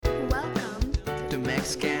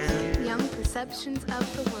Mexican. Young perceptions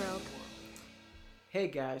of the world. Hey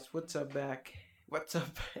guys, what's up back? What's up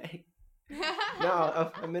back?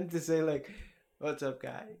 No, I meant to say like, what's up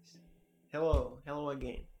guys? Hello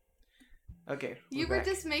again. Okay, You were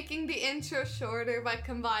just making the intro shorter by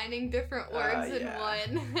combining different words in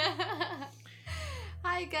one.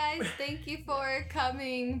 Hi guys, thank you for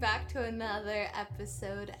coming back to another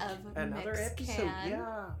episode of Another Mixcan. episode,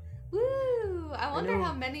 yeah. Woo! I wonder know.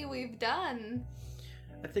 how many we've done.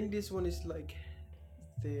 I think this one is like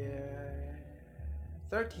the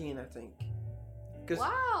 13, I think.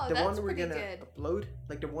 Wow, the that's one we're pretty gonna good. upload,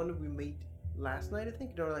 like the one that we made last night, I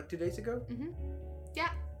think, or like 2 days ago.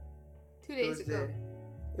 Yeah, 2 days ago.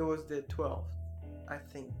 It was the 12th, I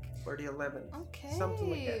think, or the 11th. Okay,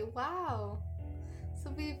 Something like that. wow.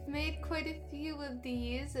 So we've made quite a few of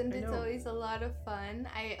these, and I it's know. always a lot of fun.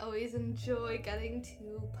 I always enjoy getting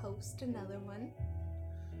to post another one.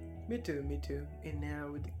 Me too. And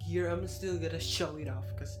now with the gear, I'm still gonna show it off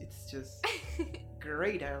because it's just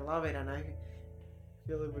great. I love it, and I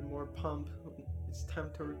feel a little bit more pumped. It's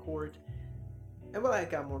time to record, and well, I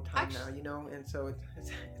got more time now, you know, and so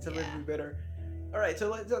it's a little bit better. All right, so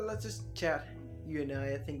let's just chat, you and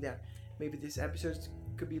I. I think that maybe this episode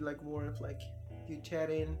could be like more of like you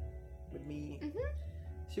chatting with me,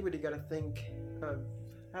 see what you gotta think of.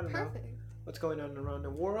 I don't know what's going on around the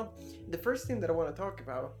world. The first thing that I want to talk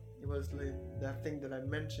about, it was like that thing that I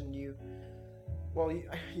mentioned you. Well,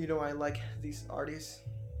 you know, I like these artists.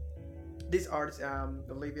 This artist,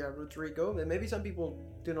 Olivia Rodrigo, and maybe some people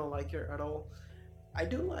do not like her at all. I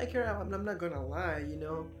do like her. I'm not gonna lie, you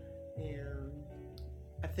know, and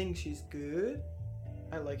I think she's good.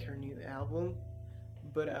 I like her new album,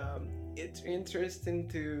 but it's interesting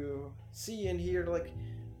to see and hear, like,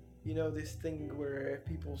 you know, this thing where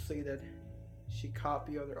people say that she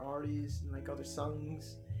copied other artists and like other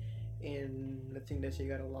songs, and I think that she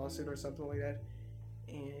got a lawsuit or something like that,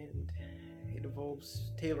 and it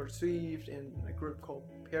involves Taylor Swift and a group called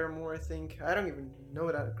Paramore. I think I don't even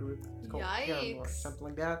know that group. It's called Paramore or something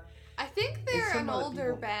like that. I think they're an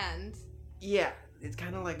older band. Yeah, it's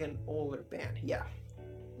kind of like an older band. Yeah,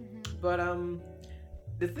 but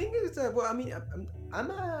the thing is that, well, I mean, I'm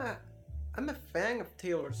a fan of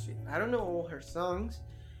Taylor Swift. I don't know all her songs,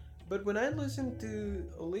 but when I listen to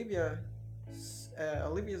Olivia's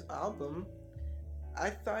album, I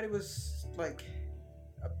thought it was like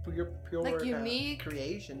a pure like unique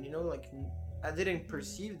creation. You know, like I didn't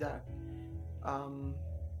perceive that.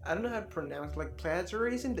 I don't know how to pronounce, like,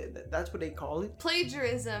 plagiarism. That's what they call it.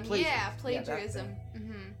 Plagiarism. Yeah, plagiarism.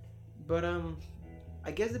 But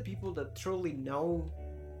I guess the people that truly know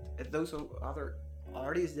those other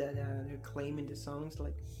artists that they're claiming the songs,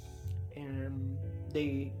 like, and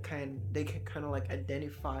they can kind of like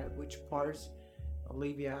identify which parts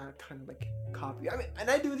Olivia kind of like copy. I mean, and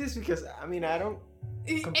I do this because I mean I don't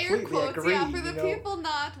completely air quotes, agree. yeah. For the you know? people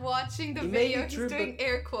not watching the It may video, be he's true, doing but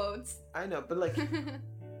air quotes. I know, but like,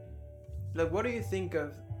 like, what do you think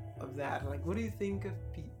of that? Like, what do you think of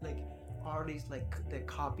like artists like that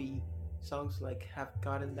copy songs, like have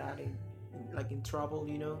gotten that in trouble?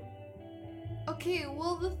 You know? Okay,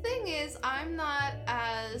 well, the thing is, I'm not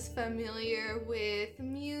as familiar with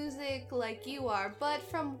music like you are, but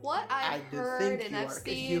from what I've heard and I've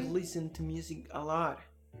seen, you listen to music a lot.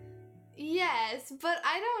 Yes, but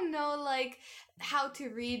I don't know like how to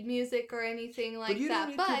read music or anything like but you that. Don't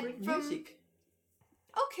need but to read from music.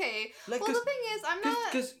 okay, Like, well, the thing is, I'm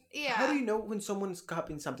not. Because Yeah. how do you know when someone's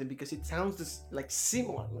copying something? Because it sounds just like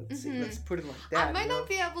similar. Let's put it like that. I might not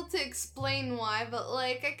be able to explain why, but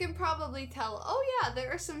like I can probably tell, oh yeah,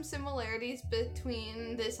 there are some similarities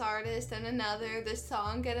between this artist and another, this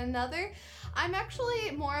song and another. I'm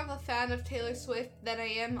actually more of a fan of Taylor Swift than I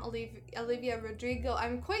am Olivia Rodrigo.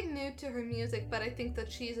 I'm quite new to her music, but I think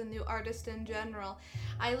that she's a new artist in general.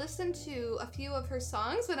 I listened to a few of her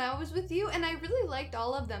songs when I was with you, and I really liked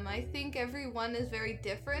all of them. I think every one is very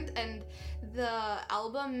different, and the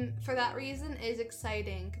album, for that reason, is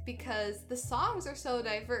exciting because the songs are so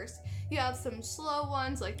diverse. You have some slow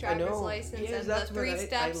ones like Driver's License and the 3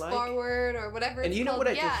 Steps like. Forward or whatever and it's you know called. What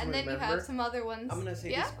I just and then you have some other ones. I'm gonna say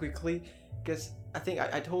this quickly because I think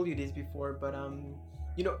I told you this before, but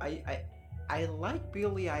you know, I like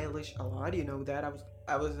Billie Eilish a lot. You know that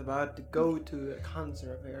I was about to go to a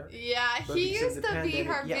concert of her. Yeah, he used to be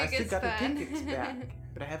her biggest fan. I still got fan. the tickets back,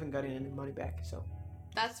 but I haven't gotten any money back. So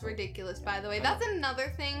that's ridiculous, by the way. That's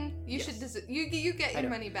another thing you should you get your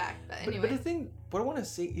money back. But anyway, but the thing, what I want to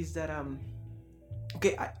say is that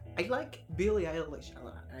okay, I like Billie Eilish a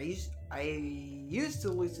lot. I used to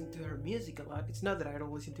listen to her music a lot. It's not that I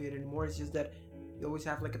don't listen to it anymore. It's just that you always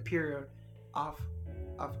have like a period of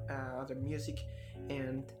of other music,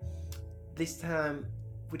 and this time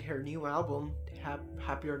with her new album,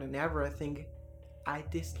 Happier Than Ever, I think I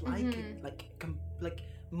dislike it. Like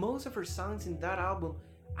most of her songs in that album,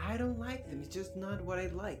 I don't like them. It's just not what I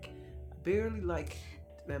like. I barely like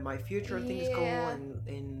My Future, I think it's called,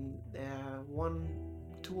 and one,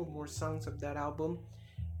 two or more songs of that album.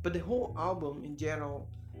 But the whole album in general,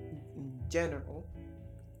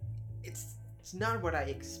 it's not what I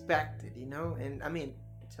expected, you know. And I mean,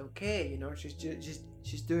 it's okay, you know.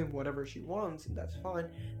 She's doing whatever she wants, and that's fine.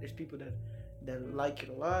 There's people that like it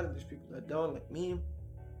a lot, and there's people that don't, like me.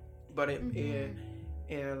 But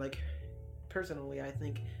like personally, I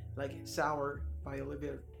think like Sour by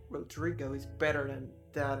Olivia Rodrigo is better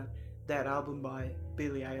than that album by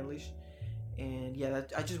Billie Eilish. And yeah,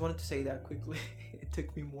 I just wanted to say that quickly. It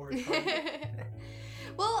took me more time.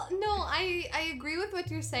 Well, no, I agree with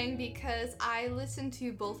what you're saying because I listened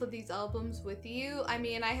to both of these albums with you. I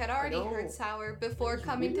mean, I had already heard Sour before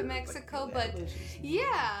coming to Mexico, but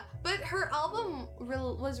yeah, but her album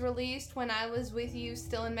was released when I was with you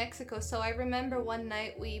still in Mexico. So I remember one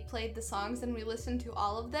night we played the songs and we listened to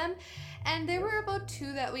all of them, and there were about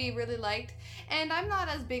two that we really liked. And I'm not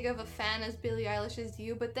as big of a fan as Billie Eilish as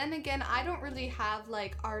you, but then again, I don't really have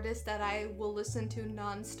like artists that I will listen to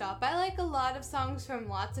nonstop. I like a lot of songs from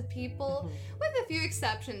lots of people, with a few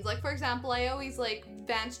exceptions. Like, for example, I always like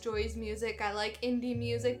Vance Joy's music. I like indie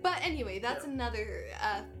music. But anyway, that's another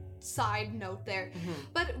side note there.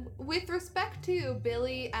 But with respect to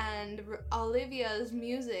Billie and Olivia's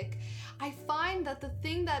music, I find that the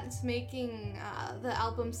thing that's making the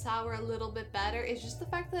album Sour a little bit better is just the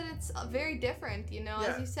fact that it's very different, you know,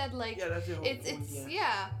 as you said, like, that's the whole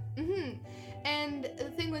point, And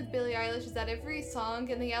the thing with Billie Eilish is that every song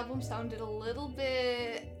in the album sounded a little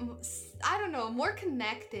bit, I don't know, more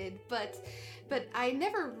connected, but I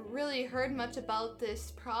never really heard much about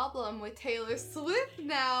this problem with Taylor Swift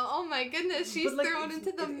now. Oh my goodness, she's thrown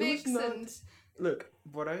into the mix. Look,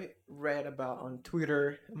 what I read about on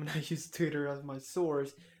Twitter, I mean, I use Twitter as my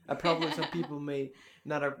source. Probably some people may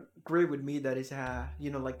not agree with me that it's a,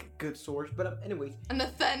 like a good source, but anyways. An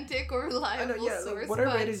authentic or reliable source. What I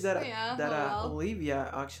read is that Olivia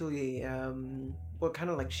actually, kind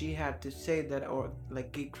of like she had to say that, or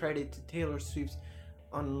like give credit to Taylor Swift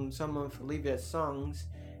on some of Olivia's songs,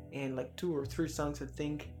 and like 2 or 3 songs I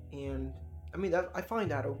think, and I mean I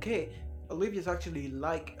find that okay. Olivia's actually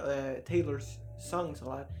like Taylor's songs a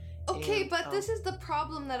lot. Okay, but this is the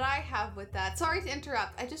problem that I have with that. Sorry to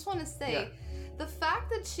interrupt. I just want to say, the fact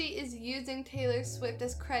that she is using Taylor Swift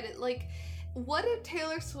as credit, like, what if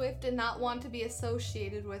Taylor Swift did not want to be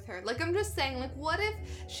associated with her? Like, I'm just saying, like, what if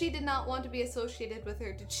she did not want to be associated with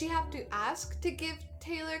her? Did she have to ask to give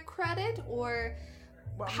Taylor credit, or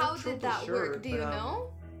how did that work? Do you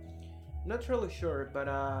know? Not really sure, but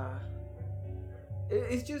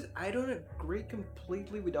it's just I don't agree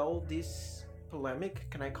completely with all this polemic.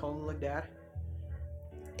 Can I call it like that?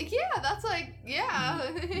 Yeah, that's like,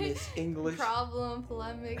 Miss English. Problem,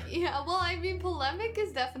 polemic. Yeah, well, I mean, polemic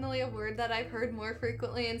is definitely a word that I've heard more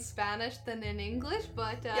frequently in Spanish than in English,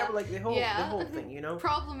 but but like the whole thing, you know?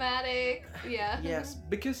 Problematic, yeah. Yes,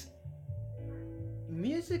 because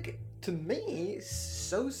music to me is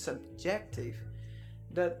so subjective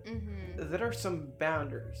that there are some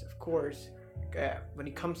boundaries, of course, when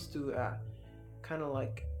it comes to kind of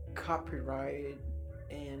like copyright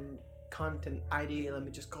and content ID, let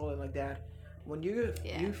me just call it like that. When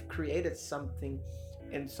you've created something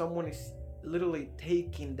and someone is literally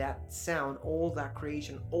taking that sound, all that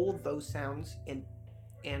creation, all those sounds,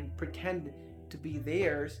 and pretend to be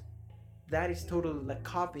theirs, that is totally like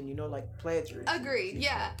copying, you know, like plagiarism. Agreed,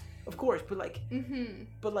 yeah. Of course, but like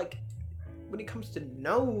when it comes to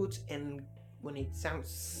notes and when it sounds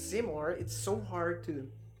similar, it's so hard to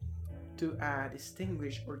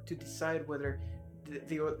distinguish or to decide whether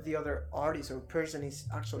the other artist or person is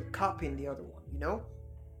actually copying the other one, you know?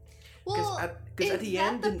 Well, because at the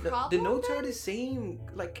end, the notes then? are the same,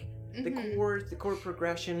 like the chords, the chord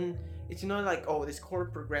progression. It's not like, oh, this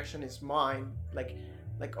chord progression is mine. Like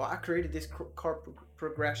oh, I created this chord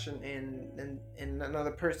progression, and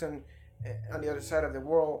another person on the other side of the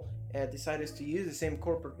world decided to use the same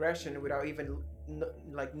chord progression without even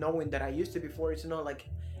like knowing that I used it before. It's not like,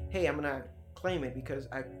 hey, I'm gonna claim it because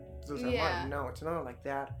those are mine. No, it's not like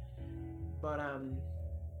that. But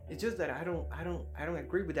it's just that I don't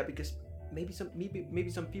agree with that, because maybe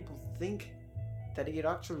some people think that it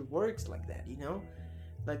actually works like that, you know?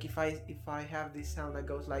 Like if I have this sound that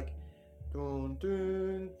goes like dun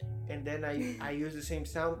dun, and then I use the same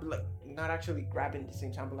sound, but like not actually grabbing the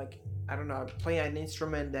same sound, but like, I don't know, I play an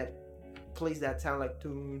instrument that plays that sound like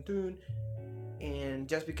dun dun, and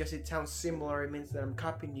just because it sounds similar, it means that I'm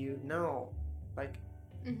copying you. No, like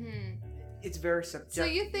it's very subjective. So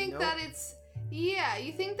you think know? that it's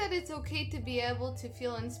you think that it's okay to be able to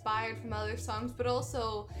feel inspired from other songs, but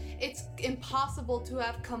also it's impossible to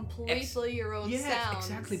have completely your own sounds.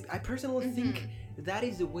 Exactly. I personally think that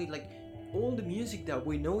is the way. Like all the music that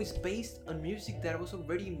we know is based on music that was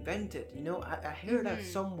already invented. You know, I heard that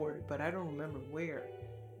somewhere, but I don't remember where.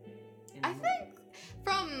 I think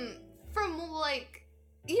from like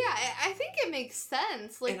I think it makes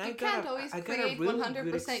sense. Like you can't always create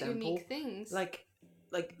 100% unique things. Like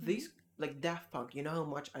these, like Daft Punk. You know how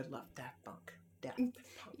much I love Daft Punk. Daft Punk.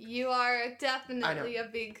 You are definitely a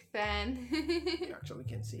big fan. You actually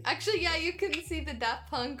can see. Actually, yeah, you can see the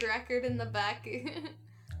Daft Punk record in the back.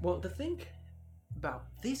 Well, the thing about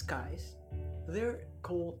these guys, they're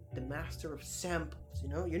called the master of samples.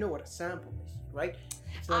 You know what a sample is, right?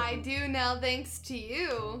 I do now, thanks to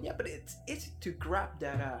you. Yeah, but it's easy to grab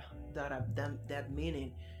that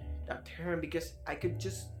meaning, that term, because I could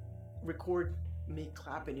just record me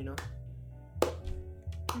clapping,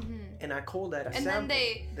 and I call that a sample. And then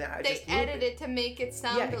they edit it to make it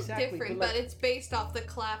sound different, but it's based off the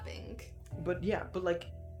clapping. But like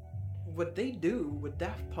what they do with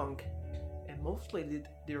Daft Punk, and mostly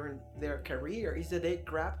during their career, is that they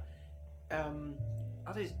grab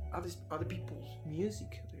other people's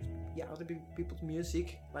music. Other people's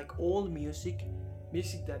music, like old music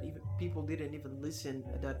that even people didn't even listen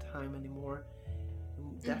at that time anymore.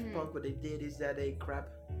 Daft Punk, what they did is that they grab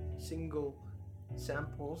single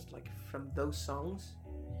samples like from those songs,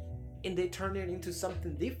 and they turn it into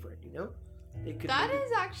something different. That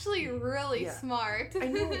is actually really smart. I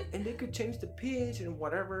know, and they could change the pitch and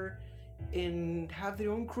whatever, and have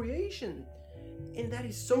their own creation, and that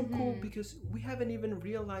is so cool because we haven't even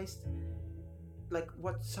realized like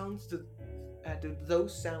what sounds do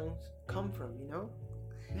those sounds come from. We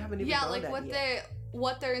haven't even done like that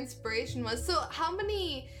what their inspiration was. So how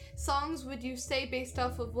many songs would you say, based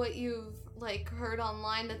off of what you've like heard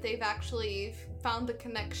online, that they've actually found the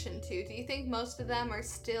connection to? Do you think most of them are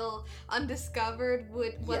still undiscovered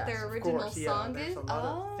with what their original song is? There's a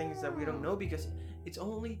lot of things that we don't know because it's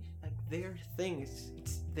only like their thing.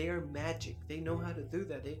 It's their magic. They know how to do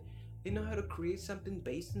that. They know how to create something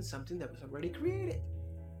based on something that was already created.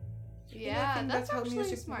 Yeah, and I think that's how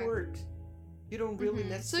music smart. Works. You don't really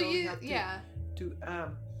necessarily have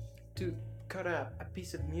to cut a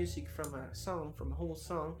piece of music from a whole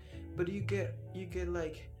song, but you get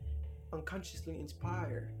like unconsciously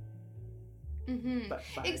inspired. By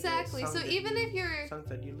exactly. So even if you're songs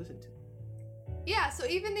that you listen to. Yeah, so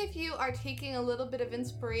even if you are taking a little bit of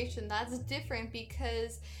inspiration, that's different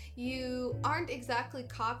because you aren't exactly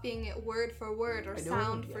copying it word for word or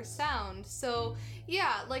sound for sound. So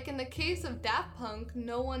yeah, like in the case of Daft Punk,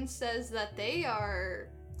 no one says that they are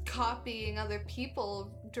copying other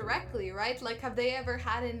people directly, right? Like, have they ever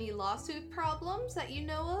had any lawsuit problems that you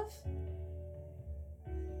know of?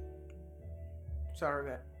 Sorry,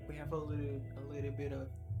 Matt. We have a little bit of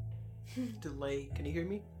delay. Can you hear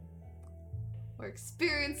me? We're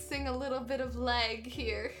experiencing a little bit of lag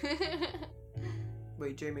here.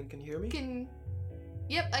 Wait, Jamin, can you hear me?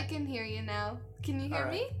 Yep, I can hear you now. Can you hear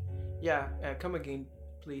me? Yeah, come again,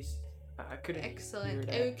 please. I couldn't Excellent.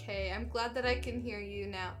 hear that. Okay, I'm glad that I can hear you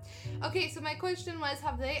now. Okay, so my question was,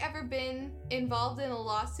 have they ever been involved in a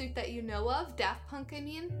lawsuit that you know of? Daft Punk, I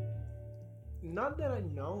mean? Not that I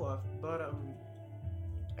know of, but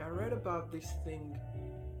I read about this thing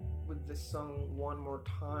with the song One More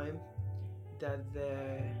Time, that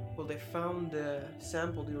they found the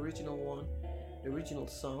sample, the original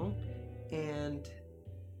song, and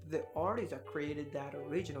the artist that created that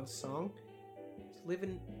original song is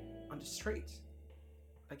living on the streets.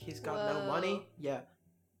 Like, he's got no money. Yeah.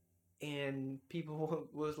 And people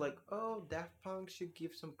was like, oh, Daft Punk should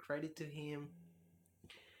give some credit to him.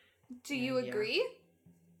 Do you agree?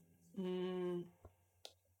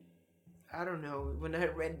 I don't know. When I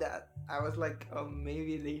read that, I was like, oh,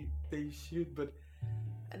 maybe they should, but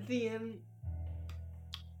at the end,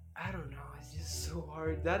 I don't know. It's just so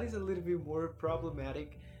hard. That is a little bit more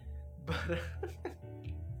problematic, but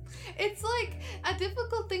it's like a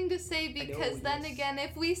difficult thing to say because then again,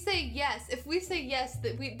 if we say yes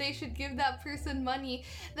that they should give that person money,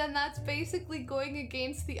 then that's basically going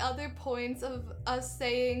against the other points of us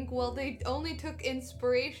saying, well, they only took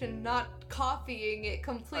inspiration, not copying it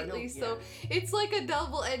completely. So it's like a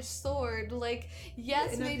double-edged sword. Like,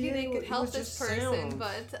 yes, maybe they could help this person,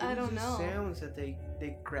 but I don't know. Sounds that they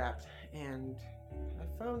grabbed, and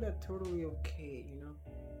I found that totally okay.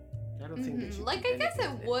 I don't think they should. Like, I guess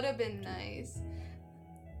it would have been nice.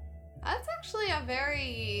 That's actually a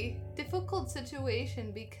very difficult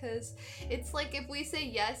situation because it's like if we say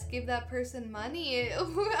yes, give that person money,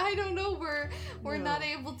 I don't know, we're No. not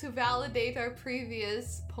able to validate our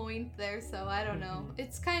previous point there, so I don't know. Mhm.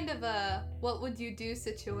 It's kind of a what would you do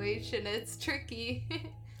situation. It's tricky.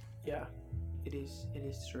 Yeah, it is. It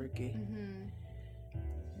is tricky. hmm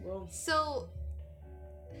Well, So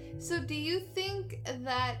do you think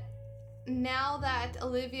that now that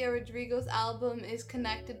Olivia Rodrigo's album is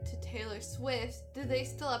connected to Taylor Swift, do they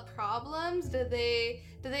still have problems? Do they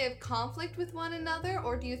have conflict with one another,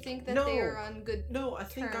 or do you think that they No. are on good? no, I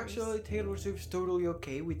think terms. actually Taylor Swift's totally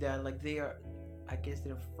okay with that. Like they are, I guess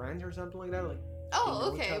they're friends or something like that. Like,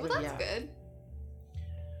 Oh, know each okay. Well, other, that's yeah. good.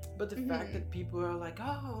 but the fact Mhm. that people are like,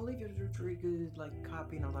 oh, Olivia Rodrigo is like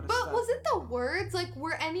copying a lot of But stuff. was it the words? Like,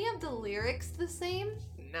 were any of the lyrics the same?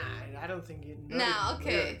 Nah, I don't think it. Nah,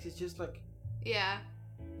 okay. Lyrics. It's just like Yeah.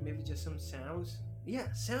 maybe just some sounds.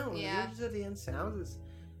 Yeah, sounds. Yeah. Just at the end sounds.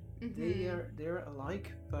 Mhm. They're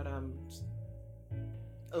alike, but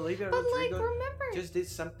Olivia But like, Rodrigo remember? just did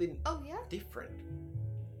something Oh yeah. different.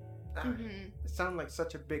 Ah, Mhm. I sound like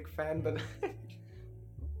such a big fan, but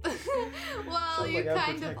Well, Sound you like I'm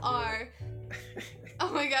kind of protecting are.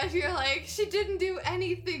 Oh my gosh, you're like, she didn't do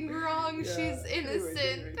anything wrong. Yeah, She's anyways,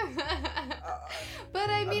 innocent. Uh, But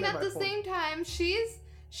I I've mean, made at my the point. same time,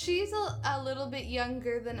 she's a little bit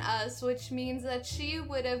younger than us, which means that she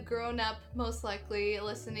would have grown up most likely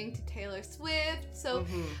listening to Taylor Swift. So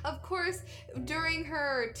mhm. of course, during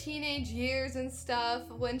her teenage years and stuff,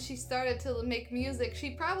 when she started to make music,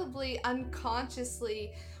 she probably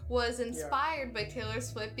unconsciously was inspired by Taylor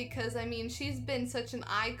Swift because, I mean, she's been such an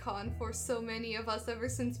icon for so many of us ever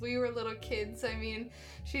since we were little kids. I mean,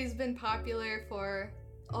 she's been popular for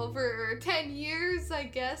over 10 years, I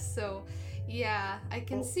guess. So, yeah, I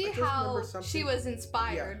can Well, see I just how remember she something- was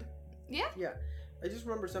inspired. Yeah? Yeah, I just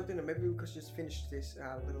remember something, and maybe we could just finish this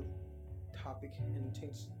little topic and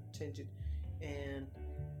change it. And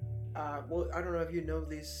well, I don't know if you know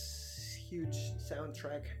this huge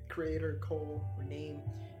soundtrack creator called or named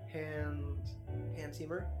Hans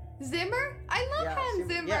Zimmer. Zimmer? I love Yeah, Hans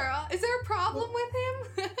Zimmer, Zimmer. yeah. Is there a problem with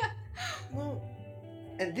him? Well,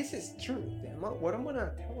 and this is true. What I'm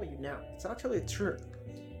gonna tell you now, it's actually true.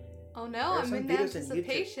 Oh no, There are I'm some in videos on YouTube.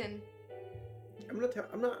 anticipation.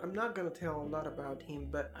 I'm not gonna tell a lot about him,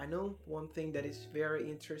 but I know one thing that is very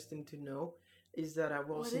interesting to know is that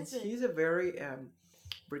What since is it? he's a very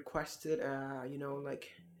requested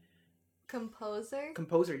like Composer?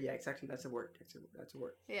 composer, yeah, exactly, that's a word. That's a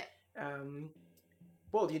word. Yeah.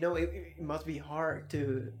 Well, it must be hard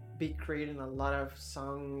to be creating a lot of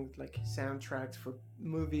songs, like soundtracks for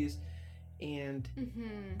movies, and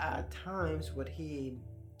Mm-hmm. at times what he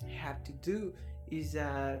had to do is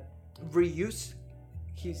reuse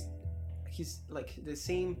his like the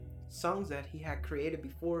same songs that he had created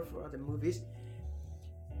before for other movies,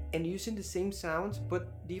 and using the same sounds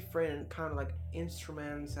but different kind of like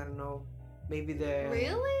instruments. I don't know, maybe the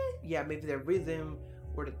Really? yeah, maybe the rhythm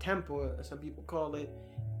or the tempo, as some people call it,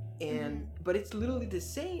 and Mm-hmm. but it's literally the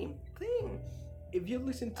same thing. If you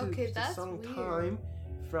listen to Okay, the that's song weird. Time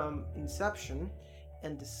from Inception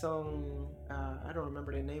and the song I don't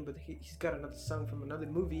remember the name, but he's got another song from another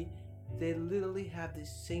movie, they literally have the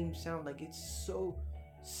same sound. Like, it's so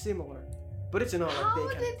similar, but it's not How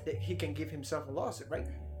like that he can give himself a lawsuit, right?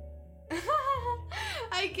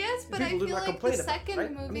 I guess, but People I do feel not like complain the about it, second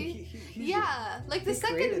right? movie. I mean, he's yeah, like the he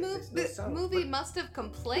second created those sounds, movie but must have It's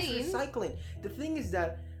complained. recycling. The thing is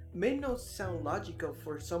that may not sound logical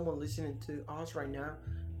for someone listening to us right now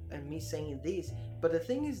and me saying this, but the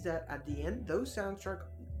thing is that at the end, those soundtracks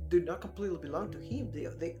do not completely belong to him.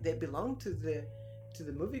 They belong to the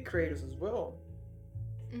movie creators as well,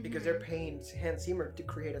 because they're paying Hans Zimmer to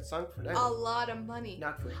create a song for them, a lot of money.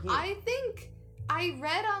 not for him. I think I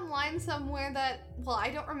read online somewhere that, well, I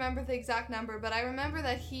don't remember the exact number, but I remember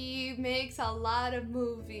that he makes a lot of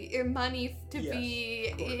money to Yes, be,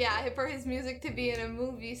 of course. yeah, for his music to be in a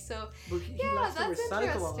movie. So, But he yeah, likes to that's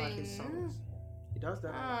recycle a lot of his interesting. songs. He does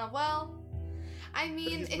that. a lot. well, I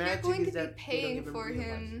mean, his if you're magic going is to be that they don't paying even for realize.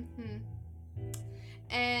 him,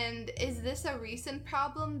 and is this a recent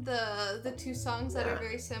problem? The two songs that are Yeah.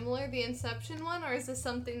 very similar, the Inception one, or is this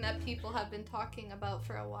something that people have been talking about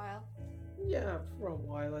for a while? Yeah, for a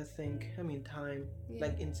while, I think. I mean, Time, Yeah.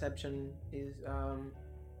 like Inception, is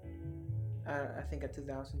I think a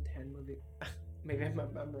 2010 movie. Maybe I'm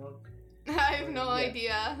wrong. I have no Yeah.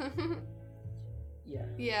 idea. Yeah.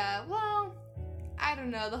 Yeah, well, I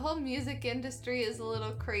don't know. The whole music industry is a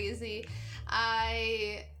little crazy.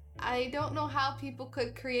 I don't know how people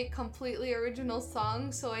could create completely original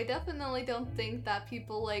songs, so I definitely don't think that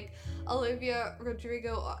people like Olivia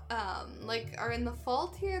Rodrigo like are in the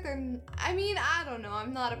fault here. I mean, I don't know.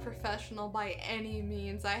 I'm not a professional by any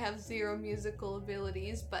means. I have zero musical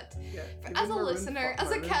abilities, but Yeah. as even a listener,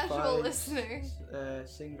 as a Maroon casual 5's, listener,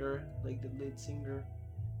 singer, like the lead singer,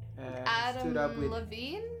 stood up Adam with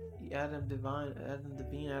Levine, Adam Devine. I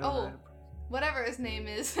don't Oh. know. How to whatever his name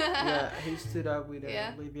is. yeah, he stood up with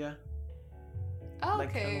Yeah. Olivia, Oh,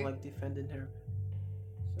 like kind okay. of like defending her.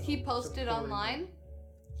 He posted supporting her. online.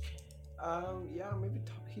 Yeah, maybe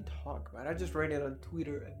he talked about it. I just read it on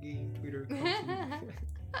Twitter again. Twitter.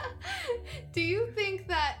 Do you think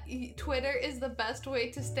that Twitter is the best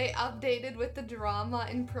way to stay updated with the drama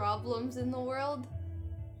and problems in the world?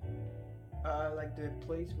 Like the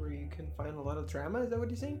place where you can find a lot of drama. Is that what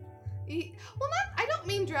you're saying? Well, I don't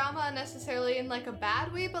mean drama necessarily in like a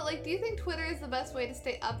bad way, but like, do you think Twitter is the best way to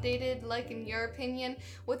stay updated, like in your opinion,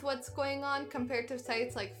 with what's going on compared to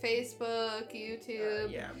sites like Facebook,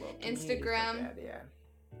 YouTube, Yeah, well, to me, it's like Instagram? that, yeah.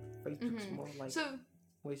 Facebook's Mhm. more like So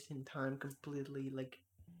wasting time completely. Like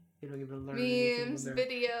you don't even learn anything memes, on there.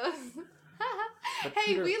 videos. But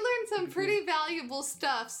Hey, Twitter- we learned some Twitter- pretty valuable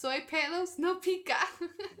stuff. Soy pelos no pica.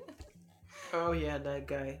 Oh yeah, that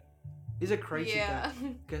guy. He's a crazy yeah.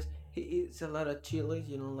 guy because he eats a lot of chilies.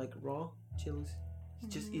 You know, like raw chilies. He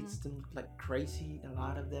just eats them like crazy. A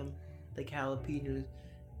lot of them, like jalapenos,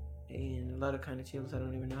 and a lot of kind of chilies. I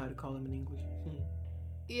don't even know how to call them in English.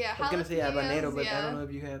 Yeah, I was gonna say habanero, jalapenos, but I yeah. don't know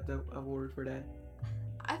if you have a word for that.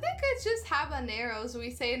 I think it's just habaneros.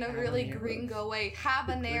 We say in a really Habaneros. gringo way.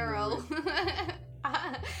 Habanero.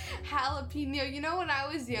 Jalapeno. You know, when I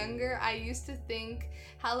was younger, I used to think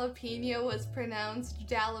jalapeno was pronounced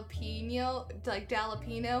jalapeno, like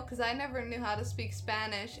jalapeno, because I never knew how to speak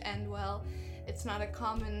Spanish, and well, it's not a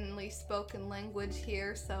commonly spoken language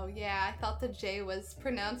here, so yeah, I thought the J was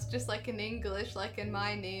pronounced just like in English, like in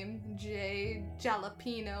my name, J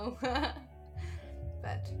Jalapeno.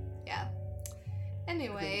 But yeah.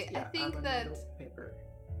 Anyway, I think that habanero pepper.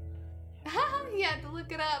 you had to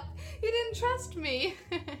look it up. You didn't trust me.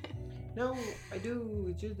 No, I do.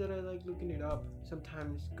 It's just that I like looking it up.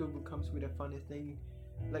 Sometimes Google comes with a funny thing,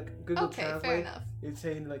 like Google Okay, fair Translate. enough. It's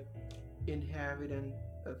saying like inhabitant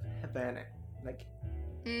of Havana, like.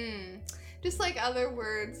 Just like other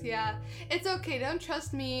words, yeah. It's okay, don't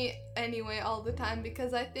trust me anyway all the time,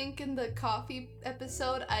 because I think in the coffee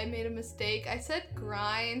episode I made a mistake. I said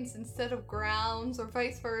grinds instead of grounds or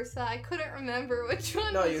vice versa. I couldn't remember which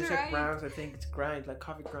one No, was you said right. grounds. I think it's grind, like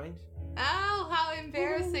coffee grinds. Ow, how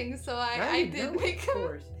embarrassing. So I did make Of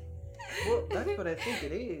course. Well, that's what I think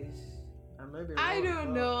it is. I might be wrong. I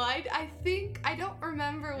don't know. I think I don't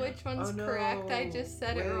remember which one's Oh, no. correct. I just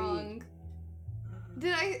said it Wait. wrong.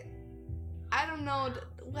 Did I don't know.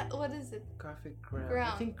 What is it? Coffee ground.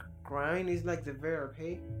 Ground. I think grind is like the verb,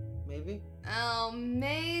 hey? Maybe? Oh,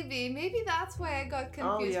 maybe that's why I got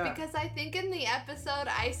confused, yeah. because I think in the episode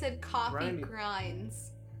I said coffee Grinding.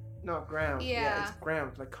 grinds. No, ground. Yeah. It's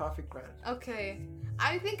ground, like coffee ground. Okay.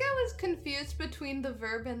 I think I was confused between the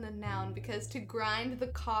verb and the noun, because to grind the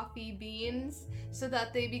coffee beans so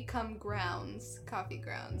that they become grounds, coffee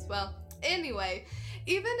grounds. Well, anyway,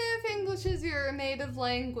 even if English is your native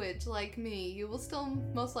language like me, you will still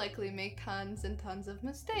most likely make tons and tons of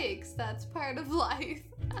mistakes. That's part of life.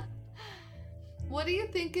 What do you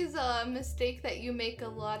think is a mistake that you make a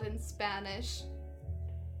lot in Spanish?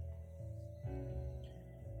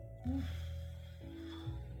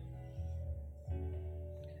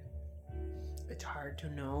 It's hard to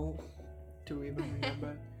know, to even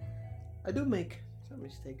remember. I do make some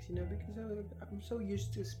mistakes, you know, because I'm so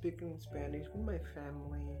used to speaking Spanish with my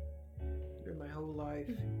family during my whole life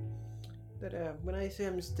that when I say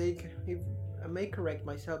a mistake, I may correct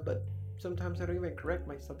myself, but sometimes I don't even correct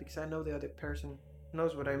myself because I know the other person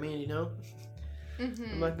knows what I mean, you know?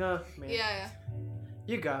 I'm like, oh, man. Yeah.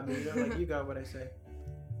 You got me, you know, like, you got what I say.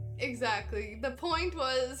 Exactly. The point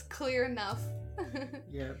was clear enough.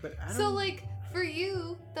 Yeah, but I don't... So, like, for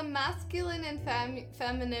you, the masculine and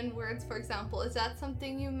feminine words, for example, is that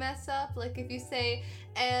something you mess up? Like if you say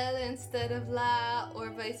el instead of la,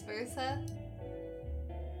 or vice versa?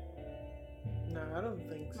 No, I don't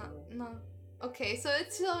think so. No. Okay, so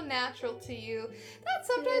it's so natural to you. That's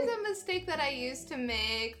sometimes a mistake that I used to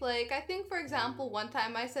make. Like, I think, for example, one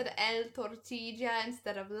time I said el tortilla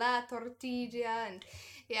instead of la tortilla, and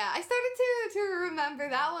yeah, I started to remember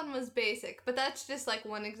that one was basic, but that's just like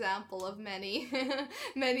one example of many,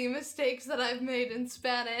 many mistakes that I've made in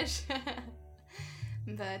Spanish.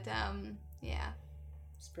 But, yeah.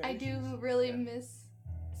 Spanish I do is- really yeah. miss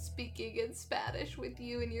speaking in Spanish with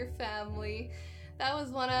you and your family. That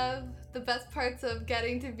was one of the best parts of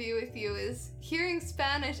getting to be with you, is hearing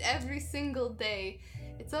Spanish every single day.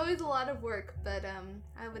 It's always a lot of work, but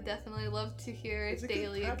I would definitely love to hear it It's a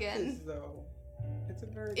daily good practice, again. though. It's a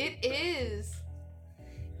very It good practice. is.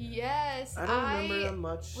 Yes, I don't remember that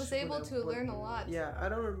much. was when able I to went- learn a lot. Yeah, I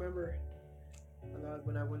don't remember a lot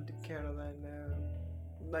when I went to Canada,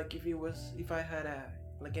 and like if I had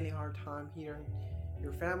any hard time hearing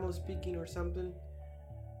your family speaking or something.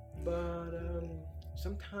 But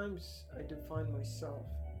sometimes I do find myself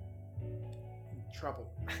in trouble.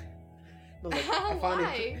 No, like, I find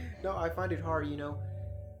Why? I find it hard. You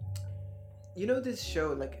know this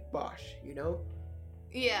show like Bosch.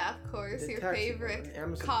 Yeah, of course. Your Detective favorite on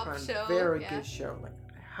Amazon cop Prime. show. Very yeah. good show. Like,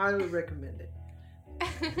 I highly recommend it.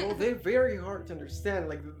 Well, they're very hard to understand.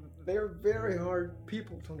 Like, they're very hard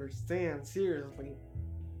people to understand. Seriously.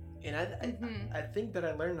 And Mhm. I think that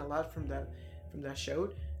I learned a lot from that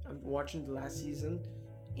show. I'm watching the last season,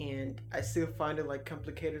 and I still find it like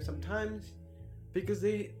complicated sometimes, because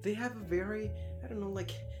they have a very, I don't know,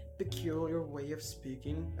 like, peculiar way of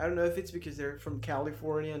speaking. I don't know if it's because they're from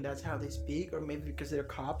California and that's how they speak, or maybe because they're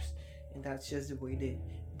cops and that's just the way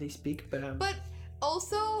they speak. But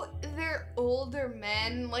also, they're older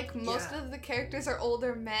men. Like, most Yeah. of the characters are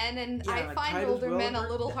older men, and Yeah, I like find Titus older men a Welliver,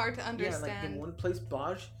 little that- hard to yeah, understand. like the one plays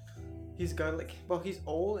Bosch. He's got like, well, he's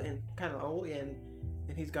old and kind of old, and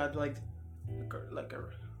he's got like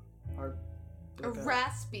a hard. A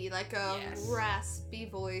raspy, like a Yes. raspy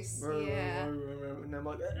voice. Yeah. And I'm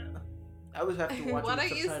like, I always have to watch. What it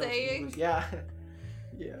with are you subtitles in saying? English. Yeah.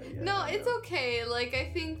 Yeah. No, I it's know. okay. Like,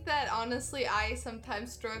 I think that honestly, I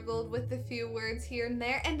sometimes struggled with a few words here and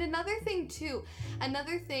there. And another thing,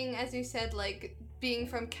 as you said, like, being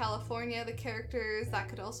from California, the characters, that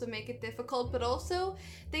could also make it difficult. But also,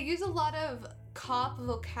 they use a lot of cop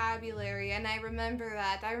vocabulary, and I remember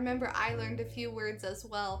that. I remember I learned a few words as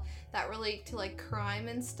well that relate to, like, crime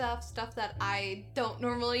and stuff that I don't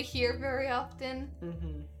normally hear very often.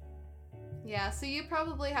 Mm-hmm. Yeah, so you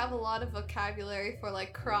probably have a lot of vocabulary for,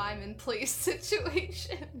 like, crime and police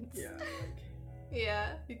situations. Yeah. Like,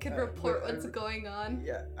 Yeah, you can but report I what's re- going on.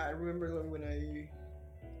 yeah. I remember like, when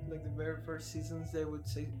like the very first seasons, they would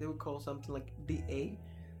call something like DA. I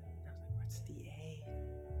was like, what's DA?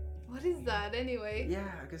 What is that anyway? Yeah,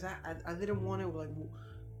 because I didn't want to like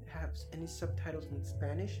have any subtitles in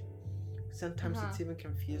Spanish. Sometimes Uh-huh. it's even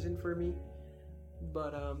confusing for me.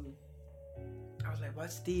 But I was like,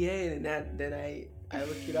 what's DA? And then I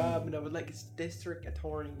looked it up, and I was like, it's district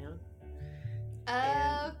attorney, no?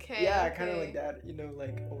 And Okay. yeah, okay. kind of like that,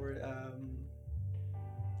 like, or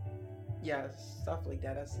yeah, stuff like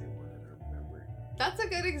that. That's the one that I remember. That's a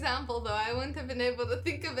good example, though. I wouldn't have been able to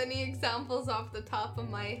think of any examples off the top of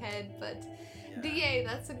my head, but Yeah. DA,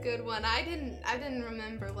 that's a good one. I didn't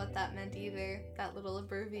remember what that meant either, that little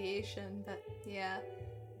abbreviation, but yeah.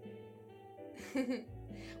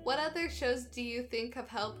 What other shows do you think have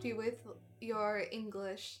helped you with your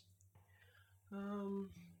English?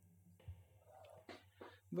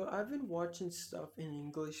 But I've been watching stuff in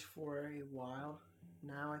English for a while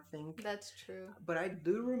now, I think. That's true. But I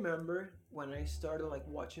do remember when I started like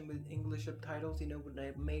watching with English subtitles, when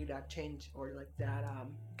I made that change, or like that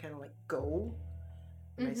kind of like goal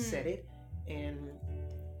when I Mhm. set it, and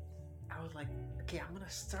I was like, okay, I'm gonna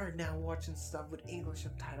start now watching stuff with English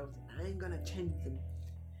subtitles, and I ain't gonna change them.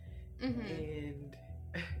 And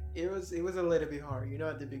it was a little bit hard,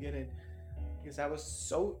 at the beginning, because I was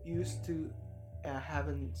so used to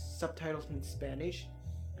having subtitles in Spanish.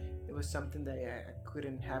 It was something that I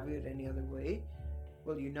couldn't have it any other way.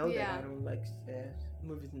 Well, that Yeah. I don't like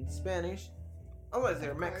movies in Spanish, unless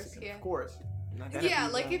they're Of course, Mexican, yeah. of course. Not gonna Yeah,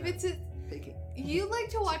 be like if it's picking. you like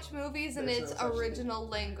to watch movies in There's no its such thing. original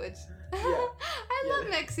language. Yeah. I Yeah. love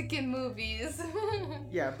Mexican movies.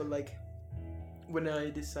 Yeah, but like when I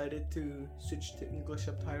decided to switch to English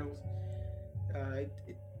subtitles,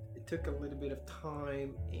 it took a little bit of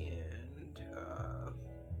time, and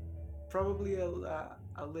probably a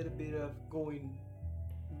little bit of going,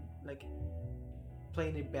 like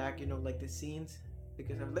playing it back, like the scenes,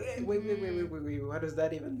 because I'm like, hey, wait, what does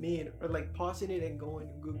that even mean? Or like pausing it and going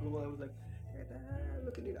to Google. I was like,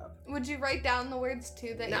 looking it up. Would you write down the words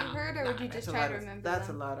too that you heard, or would you just try to remember That's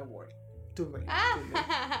them? a lot of work. Too many.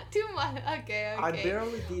 Ah, too much. Okay. I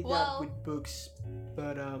barely did Well- that with books,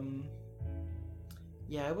 but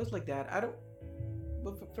yeah, it was like that. I don't.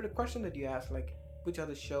 But for the question that you asked, like which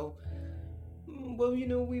other show? Well,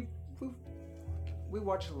 we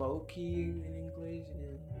watch Loki in English,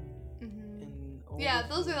 Mhm. and all Yeah, of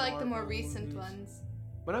those the are like the more Marvel recent movies. ones.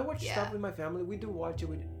 When I watch Yeah. stuff with my family, we do watch it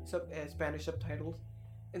with Spanish subtitles,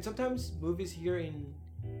 and sometimes movies here in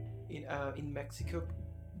in Mexico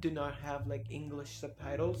do not have like English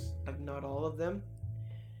subtitles, like not all of them.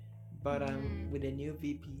 But with a new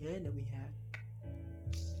VPN that we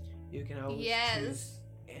have, you can always choose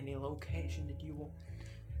any location that you want.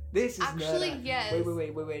 This is actually not yes.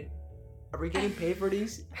 Wait. Are we getting paid for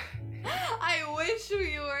these? I wish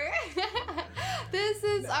we were. This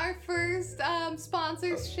is our first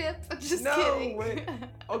sponsorship. Just kidding. Wait.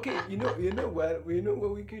 Okay, you know what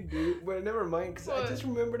we could do. Well, never mind, because I just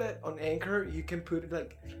remember that on Anchor you can put it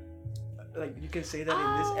like you can say that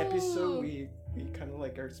in this episode we kind of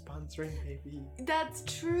like are sponsoring maybe. That's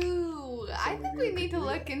true. So I think we need to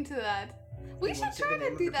look into that. We should try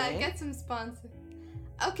to do that. Get some sponsors.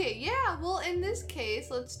 Okay, yeah, well, in this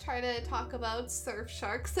case, let's try to talk about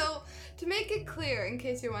Surfshark. So, to make it clear, in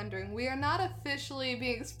case you're wondering, we are not officially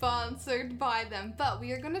being sponsored by them, but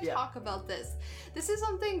we are going to talk about this. This is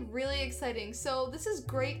something really exciting. So, this is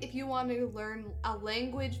great if you want to learn a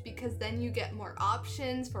language because then you get more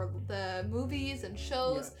options for the movies and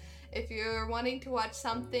shows. Yeah. If you're wanting to watch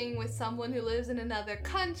something with someone who lives in another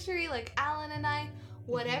country, like Alan and I,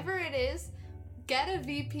 whatever it is, get a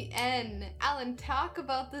VPN. Alan, talk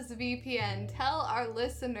about this VPN. Tell our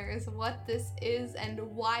listeners what this is and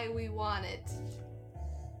why we want it.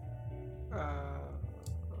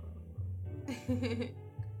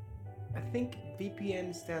 I think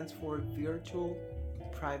VPN stands for Virtual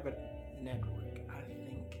Private Network, I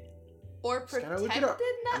think. Or Protected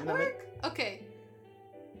Network? Okay.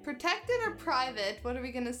 Protected or private? What are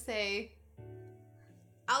we gonna say?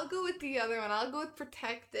 I'll go with the other one. I'll go with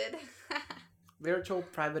Protected. Virtual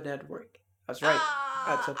Private Network. That's right.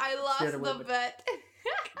 I lost the bet.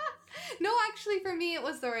 No, actually, for me, it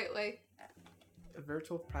was the right way. A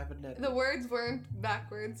Virtual Private Network. The words weren't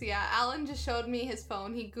backwards. Yeah, Alan just showed me his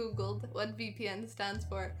phone. He Googled what VPN stands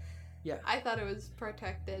for. Yeah. I thought it was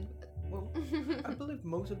protected. Well, I believe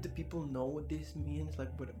most of the people know what this means, like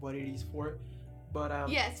what it is for. But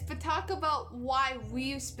yes, but talk about why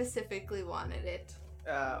we specifically wanted it.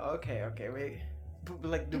 Okay, wait.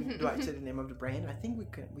 Like, do I say the name of the brand? I think we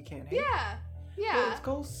can. Hey? Yeah. Well, it's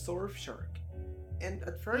called Surfshark, and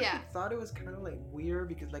at first I thought it was kind of like weird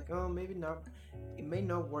because like, oh, maybe not, it may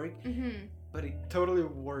not work, but it totally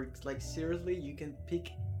works. Like seriously, you can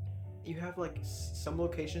pick. You have like some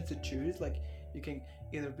locations to choose. Like you can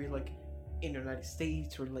either be like in the United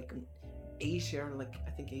States or like Asia, or like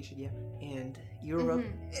I think Asia, and Europe,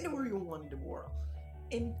 anywhere you want in the world,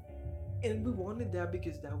 And we wanted that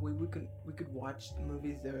because that way we could watch the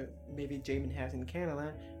movies that maybe Jamin has in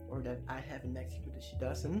Canada or that I have in Mexico that she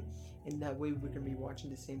doesn't, and that way we can be watching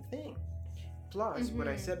the same thing. Plus, what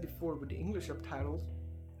I said before with the English subtitles,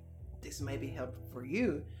 this may be helpful for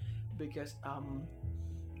you because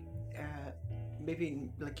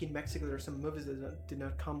maybe like in Mexico there are some movies that do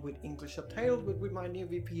not come with English subtitles, but with my new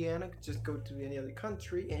VPN I could just go to any other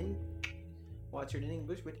country and watch it in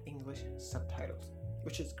English with English subtitles,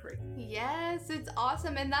 which is great. Yes, it's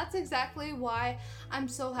awesome. And that's exactly why I'm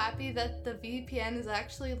so happy that the VPN is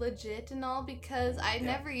actually legit and all, because I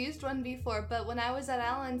never used one before. But when I was at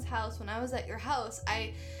Alan's house, when I was at your house,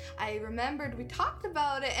 I remembered we talked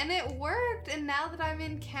about it and it worked. And now that I'm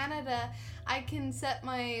in Canada, I can set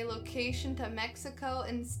my location to Mexico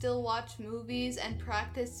and still watch movies and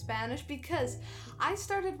practice Spanish, because I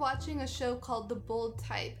started watching a show called The Bold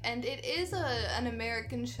Type, and it is an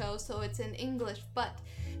American show, so it's in English, but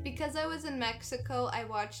because I was in Mexico, I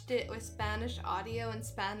watched it with Spanish audio and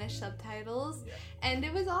Spanish subtitles, and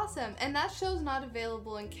it was awesome. And that show's not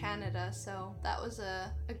available in Canada, so that was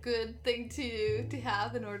a good thing to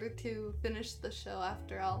have in order to finish the show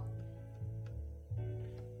after all.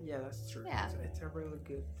 Yeah, that's true. Yeah. It's a really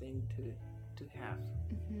good thing to have.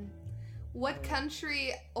 What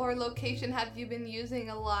country or location have you been using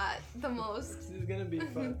a lot the most? This is gonna be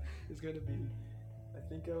fun. It's gonna be. I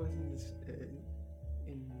think I was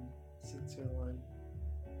in Switzerland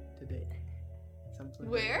today. Something.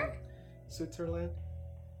 Where? Like Switzerland.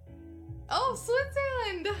 Oh,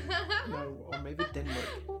 Switzerland! No, or maybe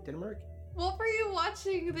Denmark. Denmark? What were you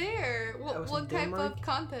watching there? What type of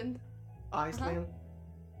content? Iceland.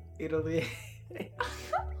 Italy.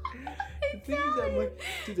 The thing is that like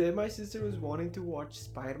today my sister was wanting to watch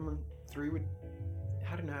Spider-Man 3 with,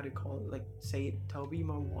 I don't know how to call it, like say it, Tobey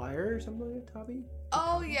Maguire or something like that. Tobey?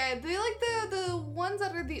 Oh yeah, they like the ones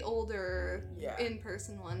that are the older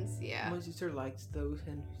in-person ones, My sister likes those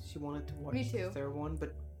and she wanted to watch Me too. the third one,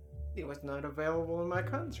 but it was not available in my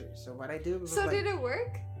country. So what I did was did it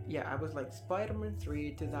work? Yeah, I was like Spider-Man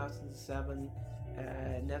 3 2007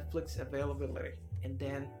 Netflix availability, and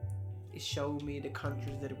then it showed me the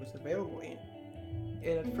countries that it was available in.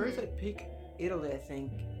 And at first I picked Italy, I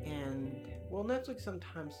think, and well, Netflix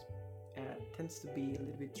sometimes tends to be a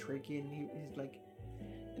little bit tricky, and he's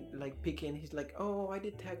like picky, and he's like, "Oh, I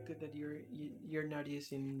detected that you're not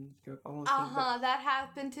using your own thing." That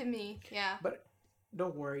happened to me. Yeah. But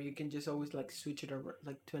don't worry, you can just always like switch it over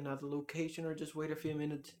like to another location, or just wait a few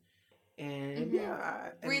minutes, and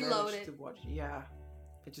I Reload managed it. to watch. Yeah,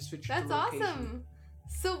 I just switched. That's the location. awesome.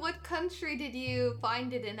 So what country did you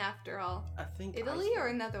find it in after all? I think Italy or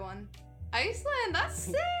Iceland. another one? Iceland. That's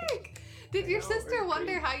sick. Did I your know, sister very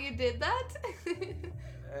wonder great. how you did that?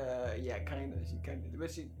 Yeah, kind of. She kind of, but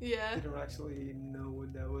she Yeah. didn't actually know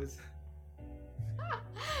what that was.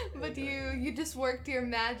 But you just worked your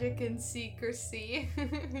magic in secrecy.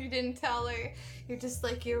 You didn't tell her. You're just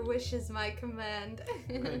like, your wish is my command.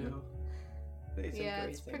 I know. But it's a Yeah, great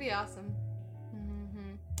it's thing. pretty awesome.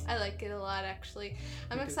 I like it a lot, actually.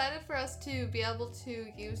 I'm Me too. excited for us to be able to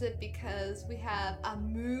use it because we have a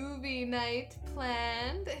movie night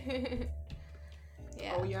planned.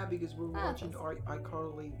 Yeah. Oh yeah, because we're Ah, watching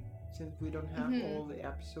iCarly since we don't have Mhm. all the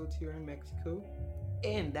episodes here in Mexico,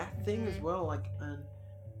 and that thing as Mhm. well. Like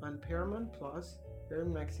on Paramount Plus here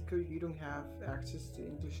in Mexico, you don't have access to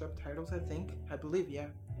English subtitles. I believe, yeah.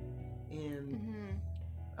 And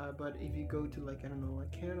but if you go to like I don't know,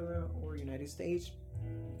 like Canada or United States,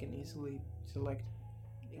 you can easily select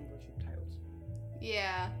English subtitles.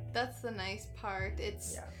 Yeah, that's the nice part.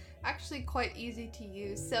 It's Yeah. actually quite easy to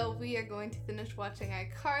use. So we are going to finish watching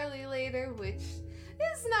iCarly later, which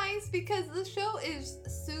is nice because the show is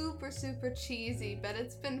super, super cheesy, but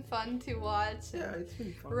it's been fun to watch. Yeah, and it's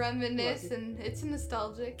been fun. reminisce, I like it. and it's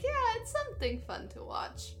nostalgic. Yeah, it's something fun to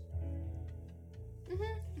watch.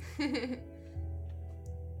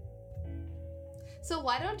 So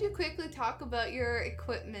why don't you quickly talk about your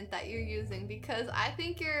equipment that you're using, because I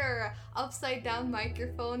think your upside down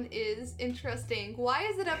microphone is interesting. Why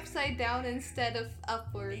is it upside down instead of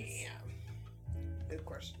upwards? Good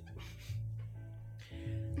question.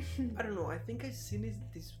 I don't know. I think I've seen it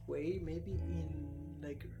this way, maybe in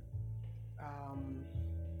like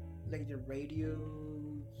the radio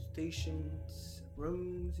stations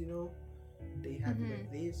rooms. You know, they have it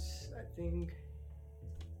like this. I think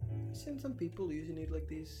I've seen some people using it like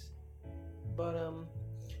this, but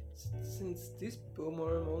since this boom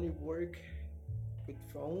arm only work with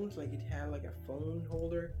phones, like it had like a phone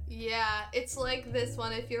holder. Yeah, it's like this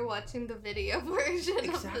one if you're watching the video version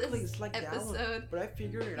Exactly, of this it's like that one. episode. But I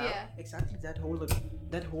figured it out. Yeah. Exactly that hole,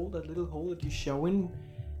 that little hole that you're showing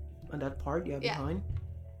on that part, Yeah. behind.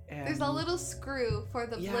 There's a little screw for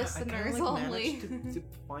the I listeners kinda, like, only. managed to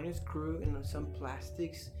find a screw and some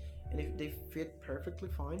plastics, and if they fit perfectly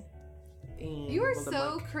fine. And You are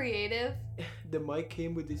well, so creative. the mic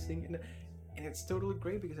came with this thing, and it's totally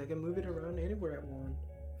great because I can move it around anywhere I want.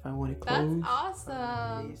 If I want it That's close.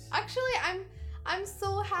 awesome. this. Actually, I'm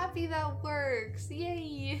so happy that works.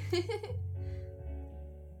 Yay.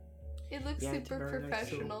 It looks Yeah, it's super very nice,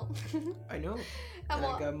 so- professional. I know. And And I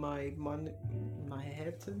well, got my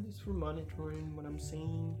headset is for monitoring what I'm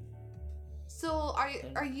saying. so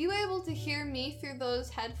are you able to hear me through those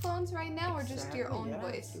headphones right now, or just your Exactly, own yeah,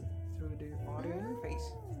 voice? through the audio interface.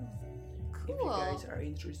 If you Cool. guys are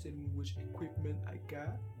interested in which equipment I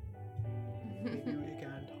got, maybe we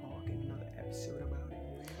can talk in another episode about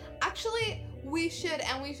it. Actually, we should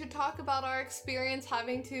talk about our experience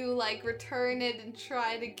having to like return it and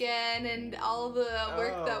try it again and all the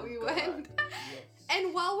work that we God. went. Yes.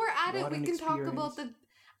 And while we're at it, What we an can talk about the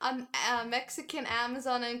experience. Mexican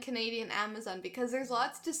Amazon and Canadian Amazon, because there's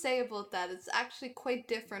lots to say about that. It's actually quite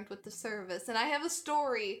different with the service, and I have a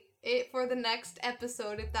story for the next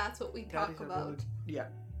episode if that's what we That talk is a about. really, yeah.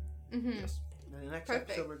 Mhm. Yes. In the next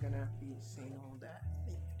Perfect. episode, we're gonna be saying all that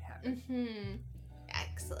thing that happened. Mhm.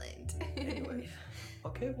 Excellent. Anyways,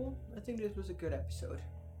 okay. Well, I think this was a good episode.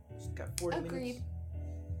 Just got 40 Agreed. minutes.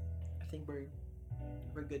 I think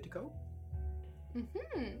we're good to go.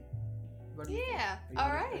 Mhm. What do you think? Yeah. Are you All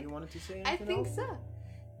wanted- right. You wanted to say I anything think else? so.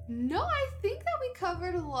 No, I think that we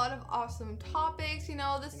covered a lot of awesome topics. You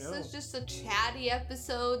know, this I know. is just a chatty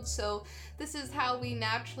episode, so this is how we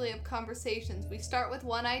naturally have conversations. We start with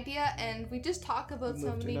one idea and we just talk about We so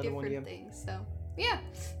move to many another one, different yeah. things. So, yeah,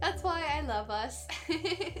 that's why I love us.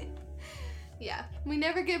 Yeah, we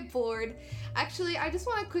never get bored. Actually, I just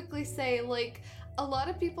want to quickly say, like, a lot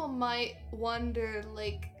of people might wonder,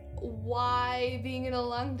 like, why being in a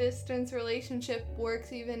long distance relationship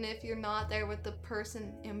works even if you're not there with the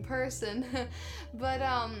person in person. But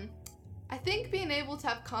I think being able to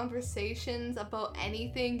have conversations about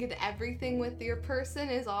anything and everything with your person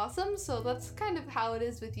is awesome. So that's kind of how it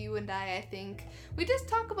is with you and I think. We just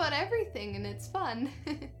talk about everything and it's fun.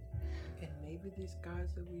 And maybe these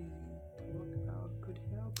guys that we talk about could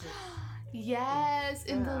help us. Yes,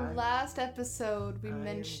 in the Yeah, last episode we I am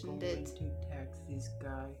mentioned going it. to text this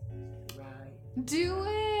guy. Right. Do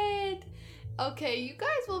it. Okay, you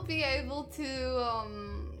guys will be able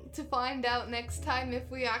to find out next time if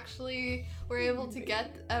we actually were able to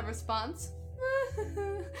get a response.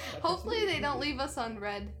 Hopefully they don't leave us on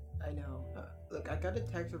red. I know. Look, I got a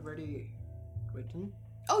text already written.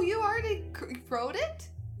 Oh, you already wrote it?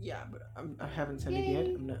 Yeah, but I haven't sent it yet.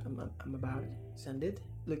 Yay. I'm about to send it.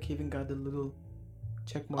 Look, he even got the little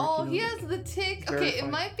check mark. Oh, you know, he has the tick. Okay, it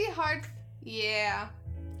verified. might be hard. Yeah.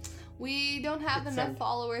 We don't have It's enough sent.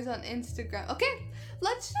 followers on Instagram. Okay,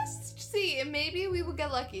 let's just see. Maybe we will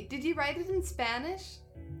get lucky. Did you write it in Spanish?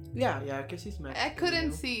 Yeah, I guess he's Mexican. I couldn't you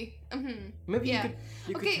know? see. Maybe Yeah.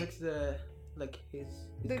 you Okay. could text the his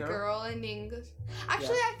The girl. girl in English.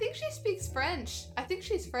 Actually, I think she speaks French. I think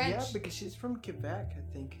she's French. Yeah, because she's from Quebec.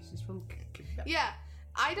 I think she's from Quebec. Yeah.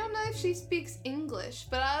 I don't know if she speaks English,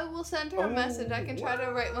 but I will send her a message. I can try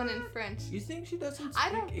to write one in French. You think she doesn't I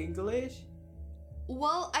speak don't- English?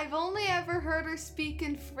 Well, I've only ever heard her speak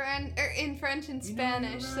in French and You know,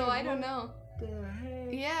 Spanish, so right, I don't what know. The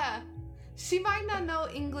heck? Yeah. She might not know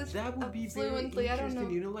English That would be very fluently. I don't interesting.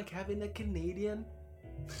 know. You know, like having a Canadian,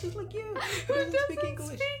 just like you, Who who doesn't doesn't speak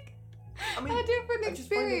English. speak I mean, a different I just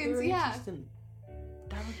find it experience? very Yeah. interesting.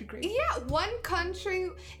 That would be great. Yeah, one country.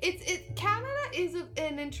 Canada is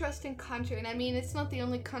an interesting country, and I mean it's not the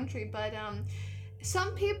only country, but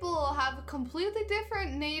some people have completely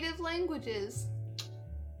different native languages.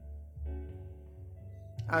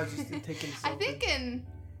 I was just taking. I think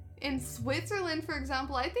in Switzerland, for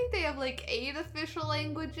example, I think they have like 8 official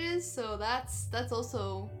languages, so that's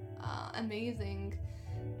also amazing.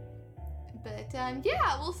 But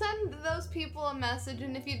yeah, we'll send those people a message,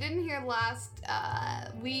 and if you didn't hear last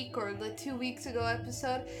week or the 2 weeks ago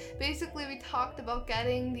episode, basically we talked about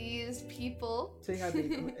getting these people. Say hi,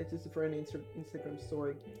 babe. It's just for an Instagram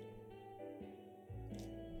story.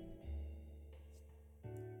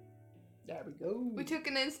 There we go. We took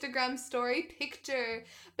an Instagram story picture.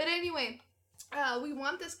 But anyway, we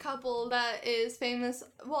want this couple that is famous,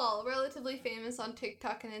 well, relatively famous on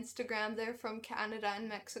TikTok and Instagram. They're from Canada and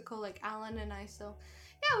Mexico, like Alan and I. So,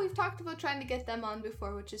 yeah, we've talked about trying to get them on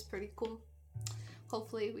before, which is pretty cool.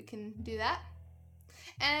 Hopefully we can do that.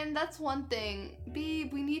 And that's one thing. B,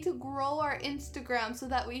 we need to grow our Instagram so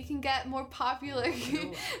that we can get more popular,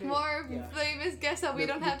 Okay, more yeah. famous guests that we Look,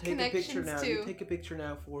 don't you have take a picture connections now. to. You take a picture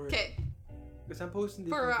now for. Okay. Because I'm posting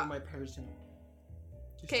this For, one for my person.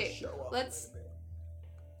 Just to okay, show off let's-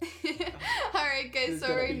 a little bit. Alright, guys, This is so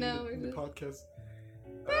gonna right be now in we're the just.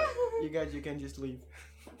 podcast. You guys, you can just leave.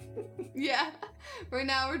 Yeah, right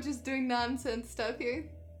now we're just doing nonsense stuff here.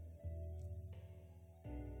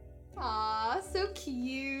 Aw, so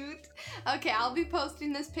cute. Okay, I'll be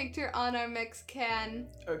posting this picture on our Mexican.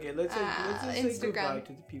 Okay, let's just say Instagram. goodbye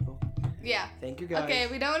to the people. Yeah. Thank you guys. Okay,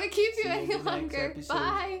 we don't want to keep you See you in any the next longer. episode.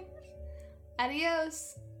 Bye.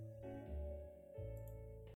 Adios.